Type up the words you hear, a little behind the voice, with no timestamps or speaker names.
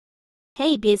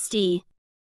Hey bestie.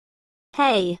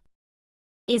 Hey.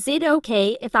 Is it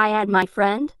okay if I add my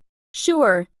friend?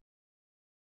 Sure.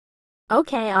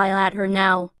 Okay, I'll add her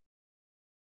now.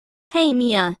 Hey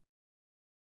Mia.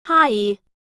 Hi.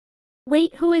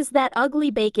 Wait, who is that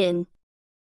ugly bacon?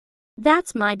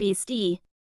 That's my bestie.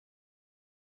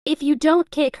 If you don't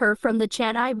kick her from the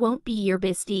chat, I won't be your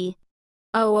bestie.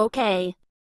 Oh, okay.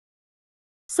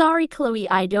 Sorry Chloe,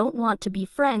 I don't want to be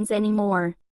friends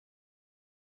anymore.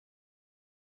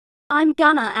 I'm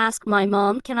gonna ask my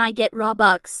mom, can I get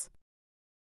Robux?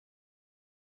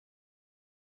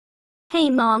 Hey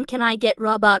mom, can I get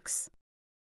Robux?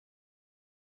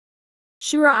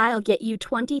 Sure, I'll get you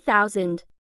 20,000.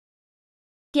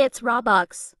 Gets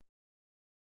Robux.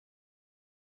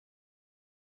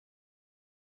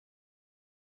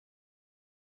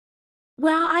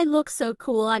 Wow, I look so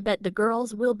cool, I bet the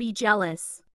girls will be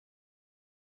jealous.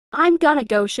 I'm gonna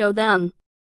go show them.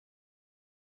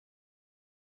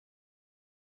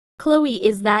 Chloe,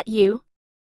 is that you?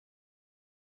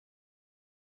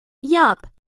 Yup.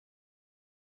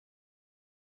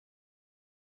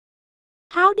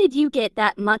 How did you get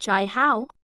that much? How?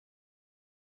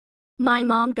 My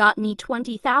mom got me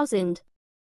 20,000.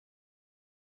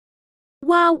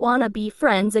 Wow, wanna be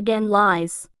friends again?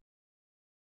 Lies.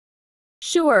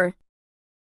 Sure.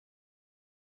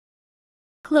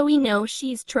 Chloe, no,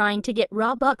 she's trying to get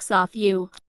Robux off you.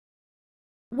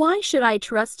 Why should I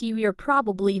trust you? You're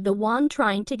probably the one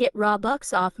trying to get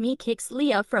Robux off me. Kicks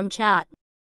Leah from chat.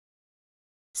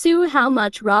 Sue, how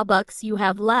much Robux you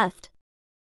have left?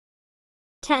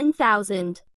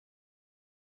 10,000.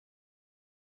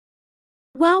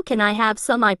 Well, can I have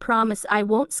some? I promise I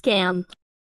won't scam.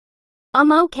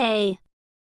 Okay.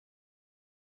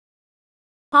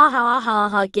 Ha ha ha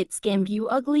ha, get scammed, you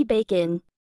ugly bacon.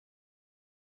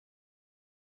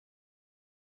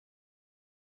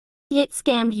 Get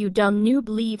scammed, you dumb noob.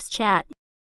 Leaves chat.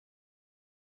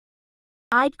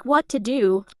 I'd what to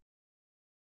do?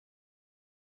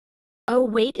 Oh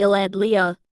wait, I'll add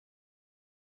Leah.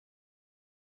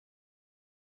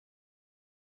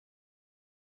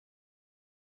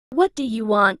 What do you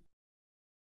want?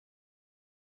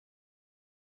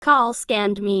 Call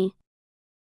scammed me.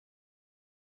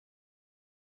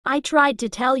 I tried to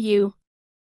tell you.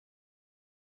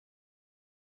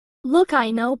 Look, I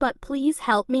know, but please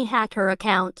help me hack her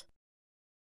account.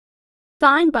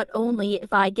 Fine, but only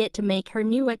if I get to make her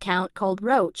new account called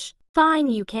Roach. Fine,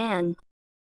 you can.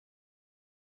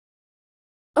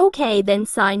 Okay, then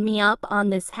sign me up on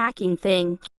this hacking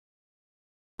thing.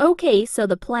 Okay, so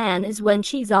the plan is when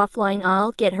she's offline,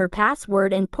 I'll get her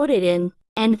password and put it in,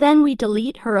 and then we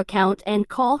delete her account and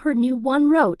call her new one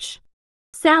Roach.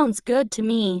 Sounds good to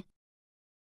me.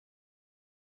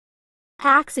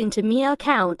 Hacks into Mia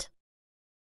account.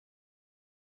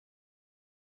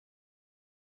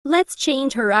 Let's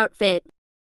change her outfit.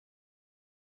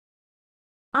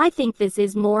 I think this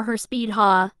is more her speed,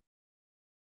 huh?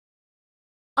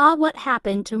 Ah, what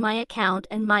happened to my account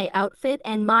and my outfit?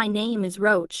 And my name is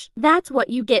Roach. That's what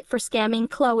you get for scamming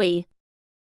Chloe.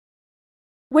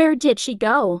 Where did she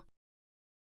go?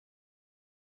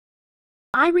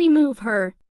 I remove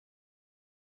her.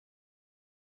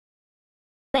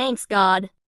 Thanks God.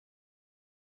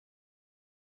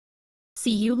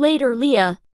 See you later,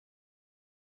 Leah.